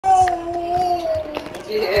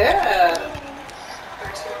Yeah.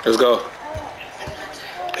 Let's go.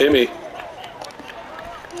 Hit me.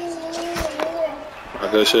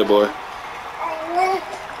 Good shit, boy.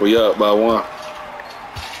 We up by 1.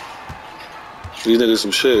 These niggas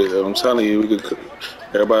some shit. I'm telling you, we could.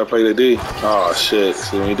 Everybody play the D. Oh shit.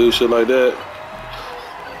 See, when you do shit like that,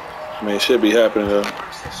 I mean, shit be happening though.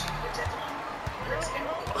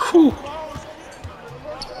 Whew.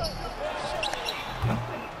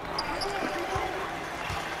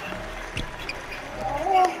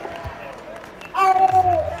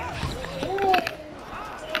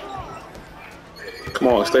 Come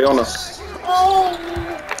on, stay on us.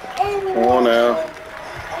 Come on now.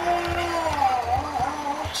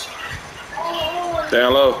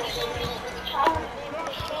 Down low.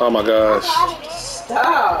 Oh my gosh.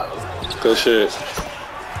 Stop. Good shit.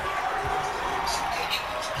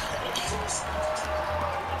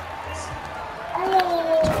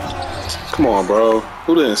 Come on, bro.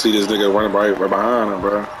 Who didn't see this nigga running right behind him,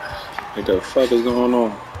 bro? What the fuck is going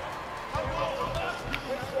on?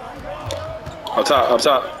 Up top, up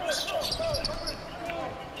top.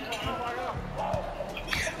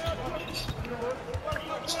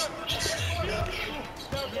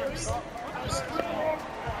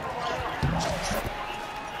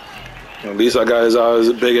 At least I got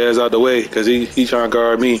his big ass out the way, cause he trying to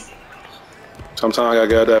guard me. Sometimes I gotta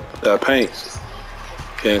get that paint.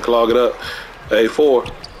 Can't clog it up. A4.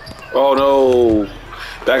 Oh no.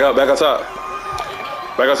 Back up top.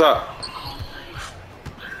 Back up top.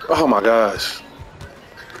 Oh my gosh.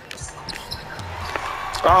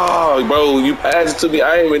 Oh, bro, you passed it to me.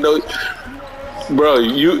 I didn't even know. Bro,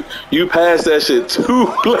 you passed that shit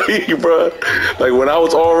too late, bro. Like when I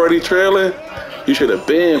was already trailing, you should have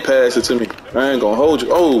been passed it to me. I ain't gonna hold you.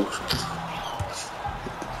 Oh.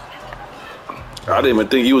 I didn't even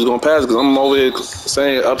think you was gonna pass because I'm over here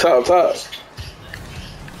saying up top, up top.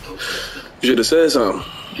 You should have said something.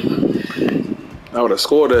 I would have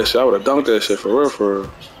scored that shit. I would have dunked that shit for real, for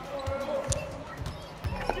real.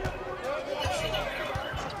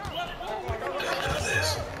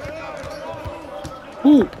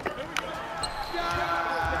 Woo.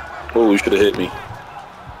 Oh, you should have hit me.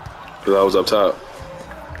 Because I was up top.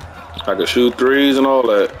 I could shoot threes and all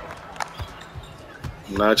that.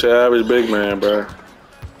 I'm not your average big man, bro.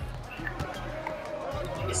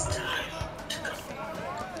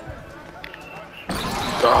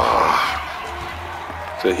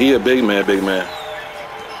 Ah. So he a big man, big man.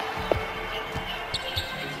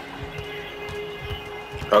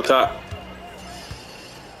 Up top.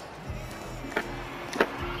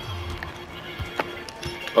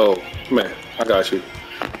 Oh, man, I got you.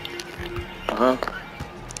 Uh-huh.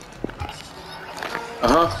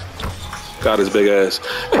 Uh-huh. Got his big ass.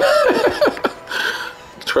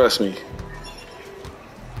 Trust me.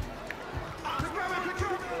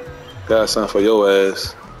 Got something for your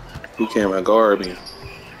ass. You can't even guard me.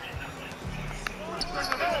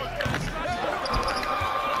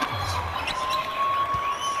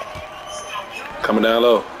 Coming down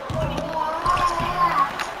low.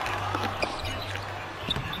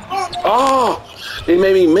 Oh, it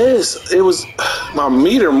made me miss. It was, my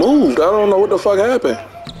meter moved. I don't know what the fuck happened.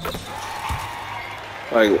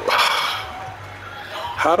 Like,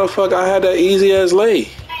 how the fuck I had that easy ass lay?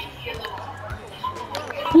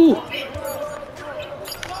 Whew.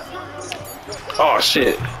 Oh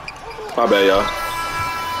shit. My bad, y'all.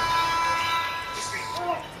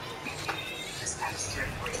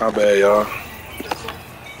 My bad, y'all.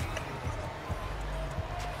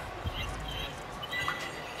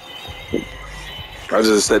 I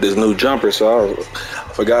just said this new jumper, so I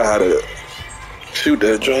forgot how to shoot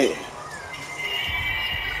that joint.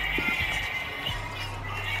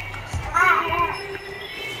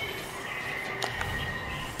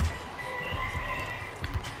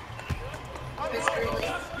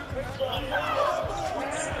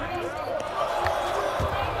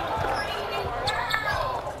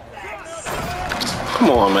 Come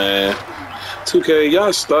on, man. 2K,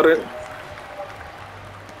 y'all stuttered.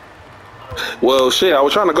 Well, shit, I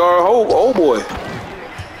was trying to guard old boy.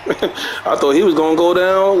 I thought he was gonna go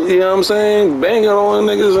down, you know what I'm saying? Banging on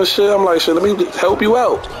niggas and shit. I'm like, shit, let me help you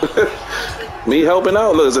out. Me helping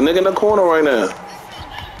out. Look, there's a nigga in the corner right now.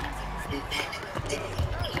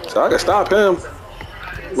 So I can stop him.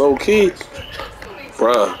 Low key.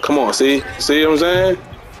 Bruh, come on, see? See what I'm saying?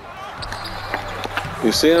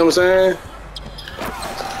 You see what I'm saying?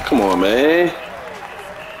 Come on, man.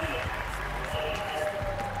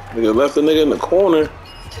 Nigga left the nigga in the corner.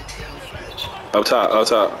 Up top, up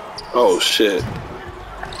top. Oh, shit.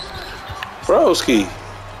 Broski.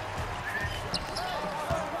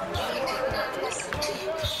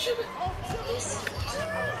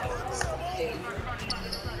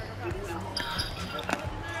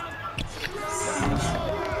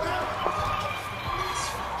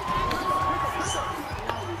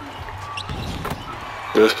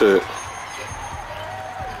 Good shit.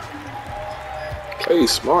 Play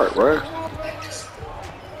smart, bruh.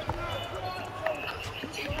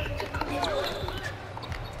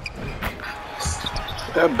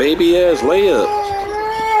 That baby ass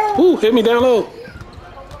layup. Ooh, hit me down low.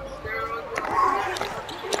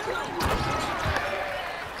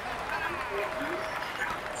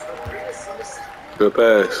 Good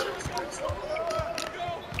pass.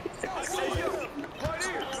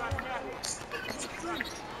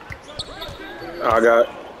 I got.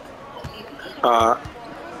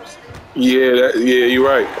 Yeah, you're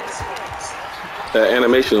right. That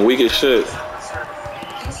animation weak as shit.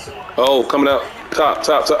 Oh, coming out. Top.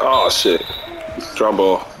 Oh, shit. Drop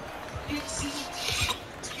ball.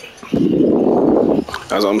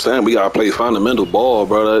 That's what I'm saying. We gotta play fundamental ball,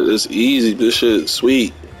 bro. It's easy. This shit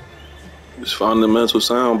sweet. It's fundamental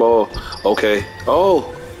sound ball. Okay.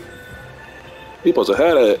 Oh. He supposed to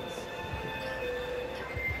have that.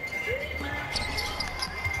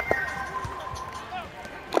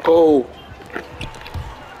 Oh.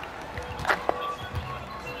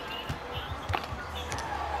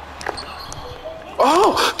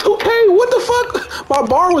 Oh, 2K, what the fuck? My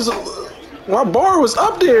bar was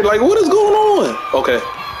up there. Like, what is going on? Okay.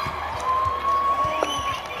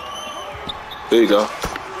 There you go.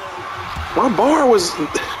 My bar was.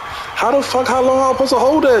 How the fuck? How long am I supposed to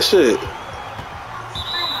hold that shit?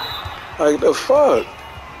 Like the fuck?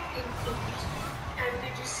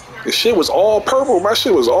 The shit was all purple. My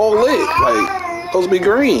shit was all lit. Like supposed to be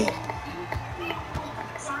green.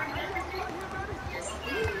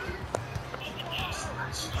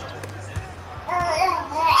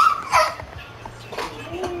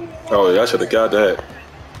 Oh yeah, I should have got that.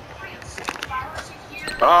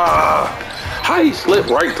 Ah, how he slipped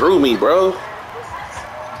right through me, bro?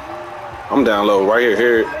 I'm down low, right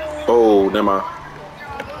here. Oh, never mind.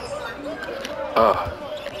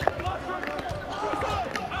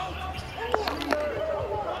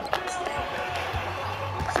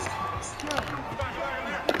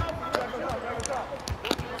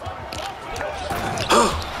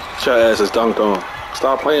 Your ass is dunked on.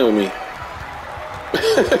 Stop playing with me.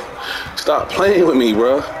 Stop playing with me,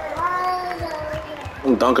 bro.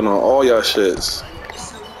 I'm dunking on all y'all shits.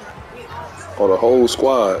 Or the whole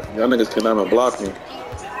squad. Y'all niggas cannot even block me.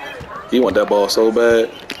 He want that ball so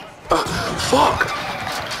bad. Fuck.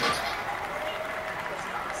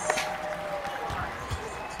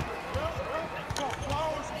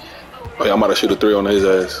 Oh yeah, I'm about to shoot a 3 on his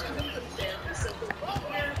ass.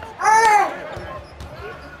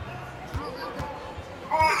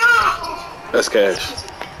 That's cash.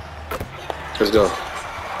 Let's go.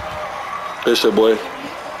 Good shit, boy.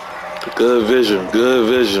 Good vision. Good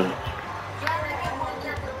vision.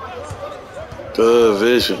 Good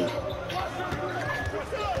vision.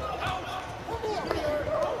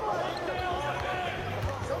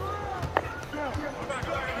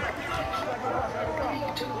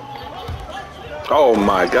 Oh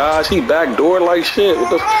my gosh, he backdoored like shit. What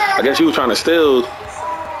the I guess he was trying to steal.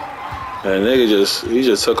 And nigga he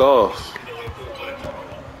just took off.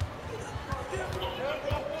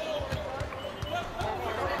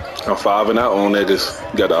 I'm 5 and out on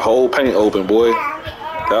niggas. Got the whole paint open, boy.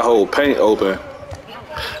 That whole paint open.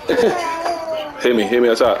 Hit me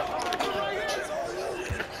on top.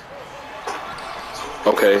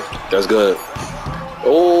 Okay, that's good.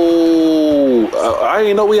 Oh, I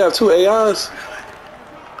didn't know we have 2 AIs.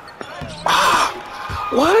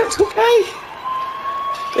 What? Okay.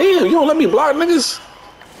 Damn, you don't let me block niggas?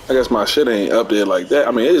 I guess my shit ain't up there like that.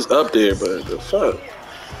 I mean, it is up there, but the fuck.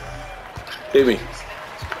 Hit me.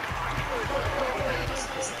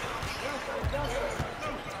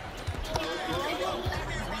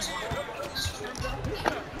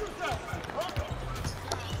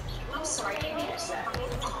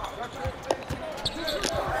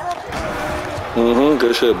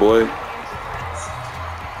 Good shit, boy.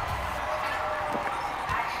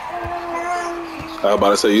 I was about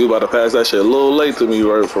to say, you about to pass that shit a little late to me,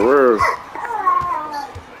 right? For real.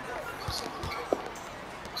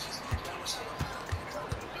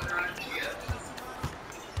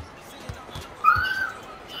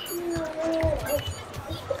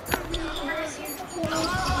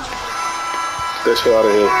 That shit out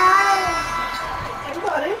of here.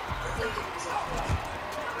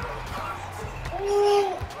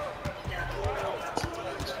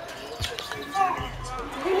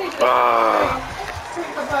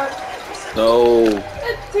 No.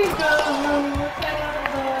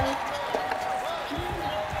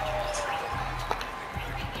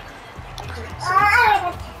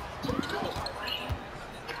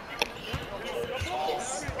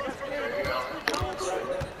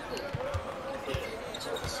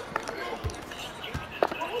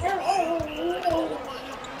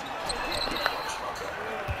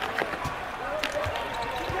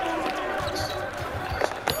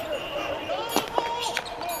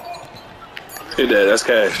 Hit that. That's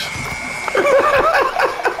cash.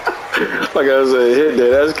 Like I said, hit that.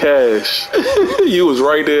 That's cash. You was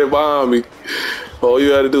right there behind me. All you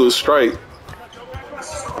had to do was strike.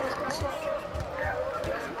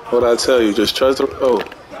 What'd I tell you? Just trust the. Oh.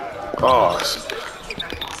 Oh.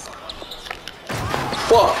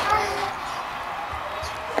 Fuck.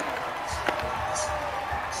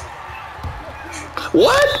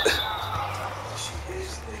 What?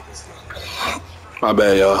 My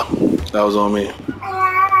bad, y'all. That was on me.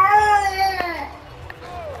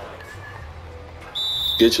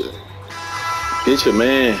 Get your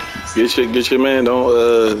man. Get your man. Don't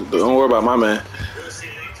worry about my man.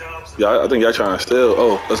 Y'all, I think y'all trying to steal.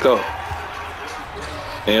 Oh, let's go.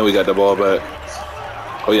 And we got the ball back.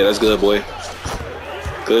 Oh yeah, that's good, boy.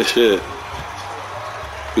 Good shit.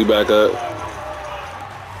 We back up.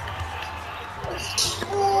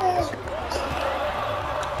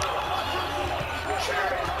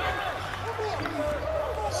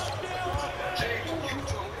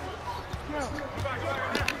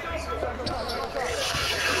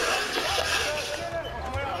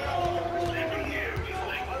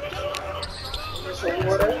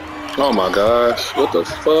 Oh my gosh, what the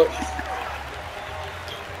fuck?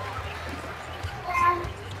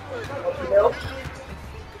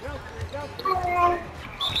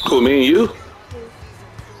 Who, me and you?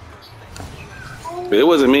 It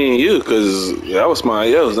wasn't me and you, because that was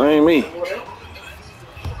somebody else, that ain't me.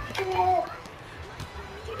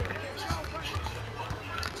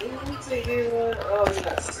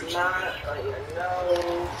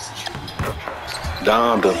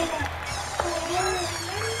 Domed him.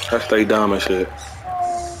 I stay dumb and shit.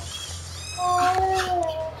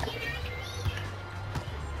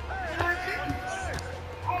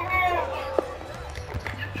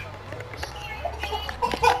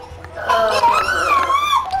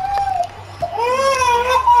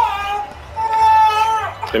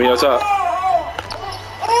 Give me your top.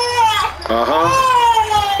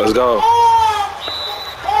 Let's go.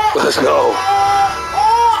 Let's go.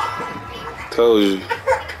 Told you.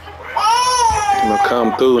 I'm gonna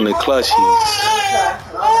come through in the clutchies.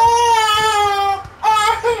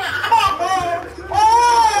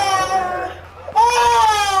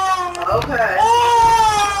 Okay.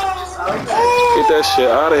 Get that shit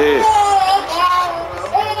out of here.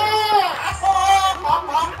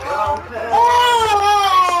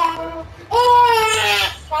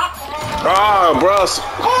 Ah, bro.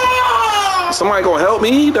 Somebody gonna help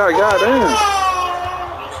me? Goddamn.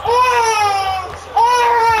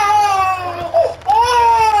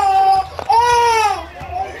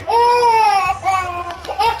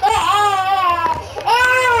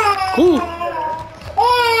 Ooh.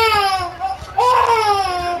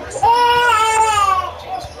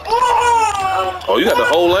 Oh, you got the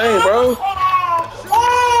whole lane, bro.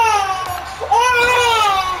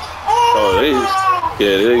 Oh, there you.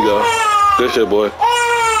 Yeah, there you go. Good shit, boy.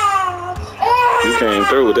 You came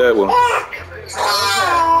through with that one.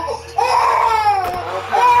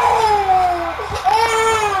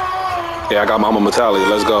 Yeah, I got Mama Metallica.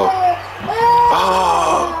 Let's go.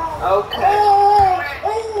 Oh. Okay.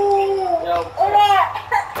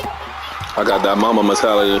 I got that Mama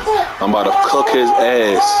Metallica. I'm about to cook his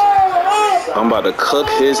ass. I'm about to cook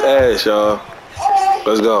his ass, y'all.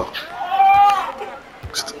 Let's go.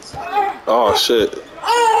 Oh, shit.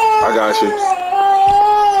 I got you.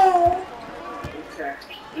 Okay.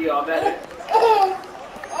 You all better?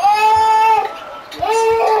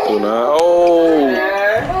 Do not. Oh.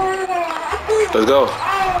 Let's go.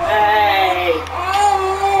 Hey.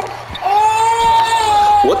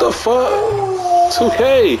 What the fuck?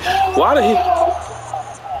 2K. Why did he?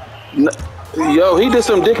 Yo, he did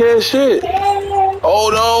some dickhead shit. Oh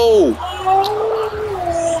no.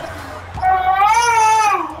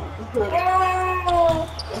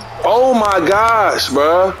 Oh my gosh,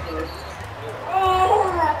 bruh.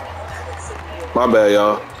 My bad,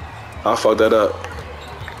 y'all. I fucked that up.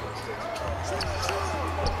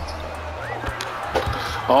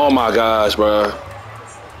 Oh my gosh, bruh.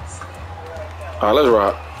 Alright, let's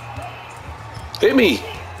rock. Hit me.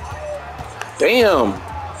 Damn.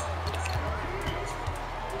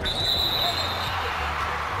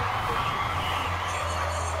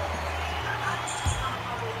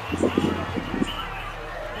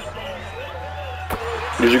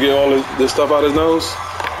 Did you get all this stuff out his nose?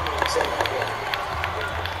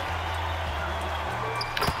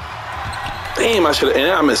 Damn, I should have.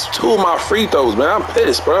 And I missed 2 of my free throws, man. I'm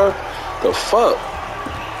pissed, bro. The fuck?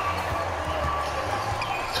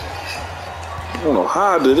 I don't know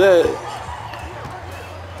how I did that.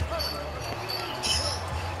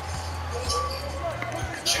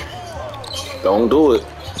 Don't do it.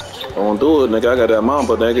 Don't do it, nigga. I got that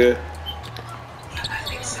mamba, nigga.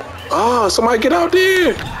 Oh, somebody get out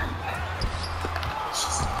there.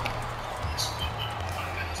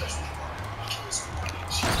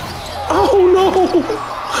 Oh,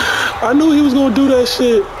 no. I knew he was going to do that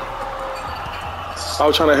shit. I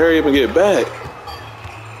was trying to hurry up and get back.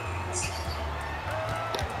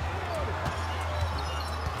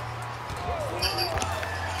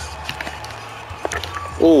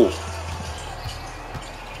 Oh.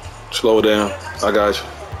 Slow down. I got you.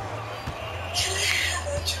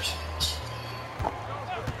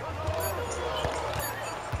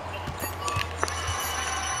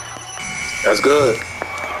 That's good.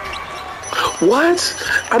 What?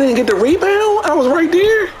 I didn't get the rebound? I was right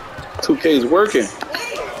there. 2K's working.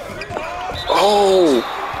 Oh.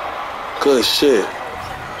 Good shit.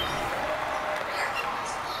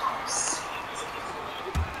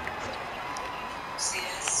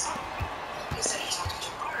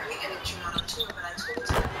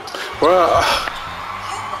 Bruh.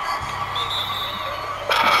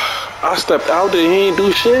 I stepped out there. He ain't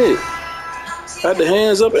do shit. Had the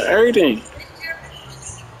hands up and everything.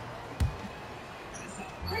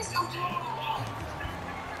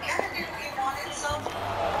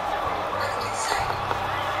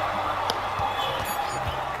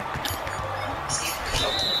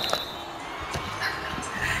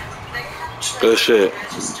 Good shit.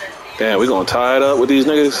 Damn, we gonna tie it up with these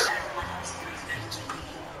niggas?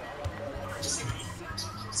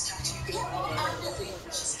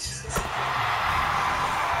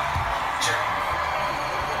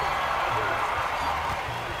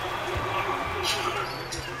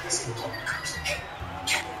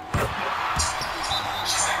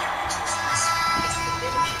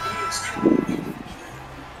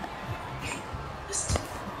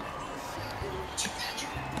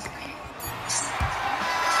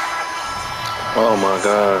 Oh my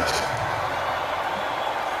gosh.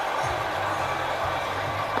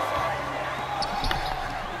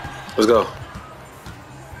 Let's go.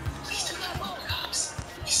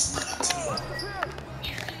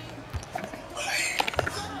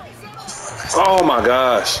 Oh my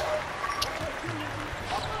gosh.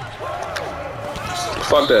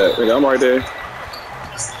 Fuck that. Nigga, I'm right there.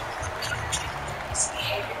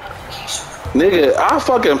 Nigga, I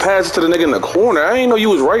fucking passed it to the nigga in the corner. I didn't know you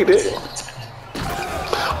was right there.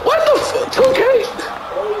 What the fuck? 2K?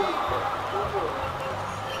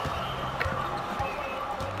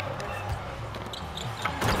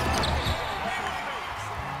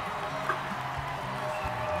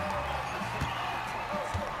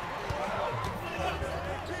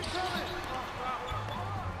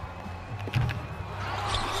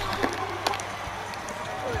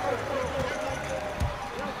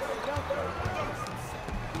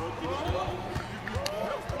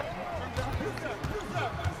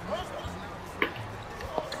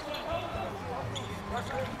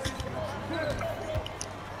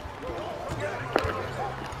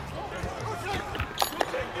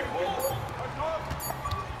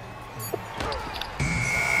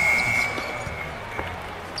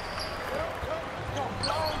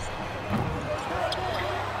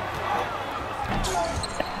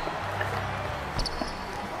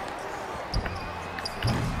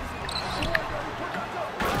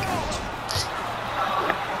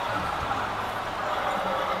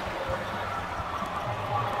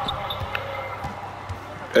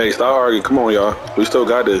 Hey, stop arguing. Come on, y'all. We still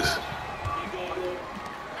got this.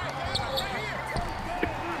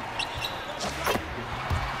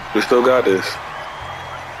 We still got this.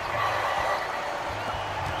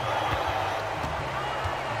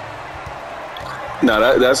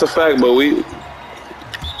 Nah, that's a fact, but we...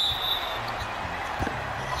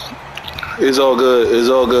 It's all good. It's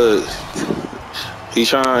all good. He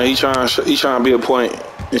trying to be a point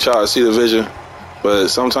and try to see the vision. But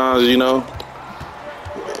sometimes, you know,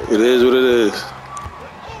 it is what it is.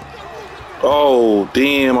 Oh,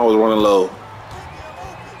 damn, I was running low.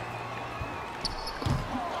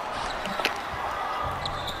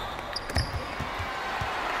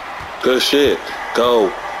 Good shit. Go.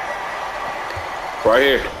 Right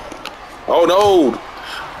here. Oh, no.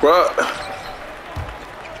 Bruh.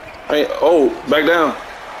 Hey, oh, back down.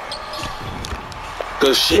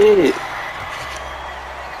 Good shit.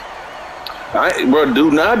 Bro,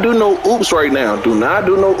 do not do no oops right now. Do not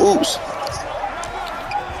do no oops.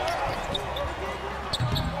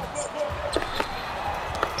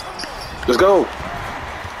 Let's go.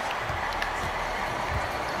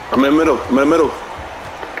 I'm in the middle. I'm in the middle.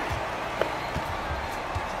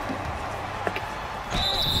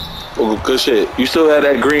 Oh, good shit. You still had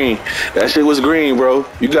that green. That shit was green, bro.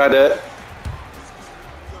 You got that.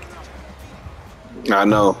 I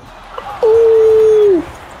know.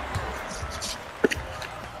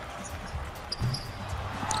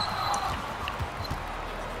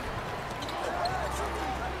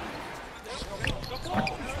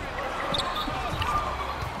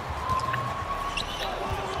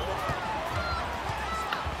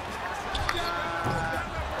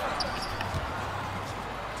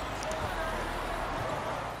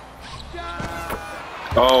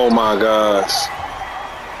 Oh my gosh.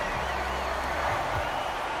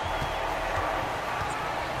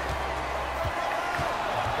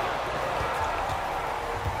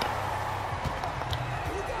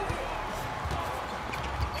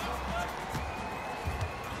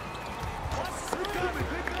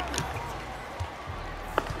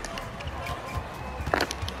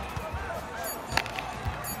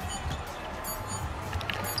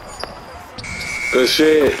 Good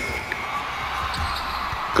shit.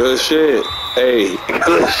 Good shit. Hey,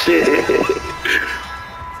 good shit.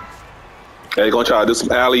 Hey, they gonna try to do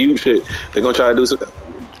some alley-oop shit. They gonna try to do some.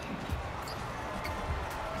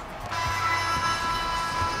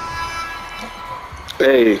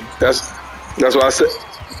 Hey, that's what I said.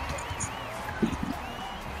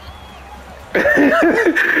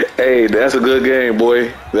 Hey, that's a good game,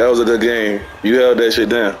 boy. That was a good game. You held that shit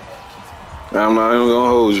down. I'm not even gonna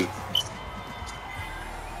hold you.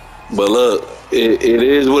 But look, it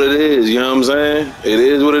is what it is. You know what I'm saying? It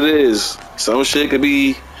is what it is. Some shit could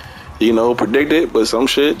be, predicted, but some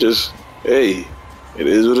shit just, hey, it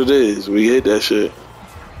is what it is. We hit that shit.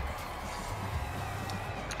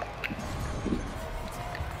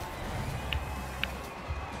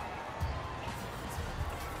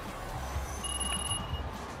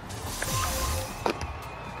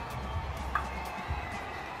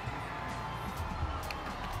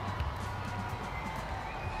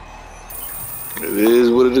 It is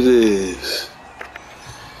what it is.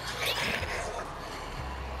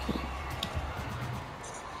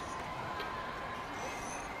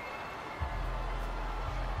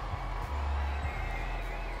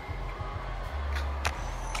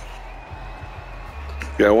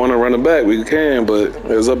 Y'all want to run it back? We can, but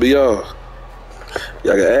it's up to y'all.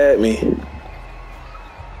 Y'all can add me.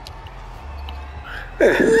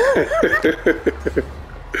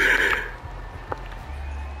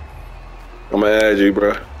 I'm gonna add you,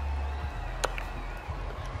 bro.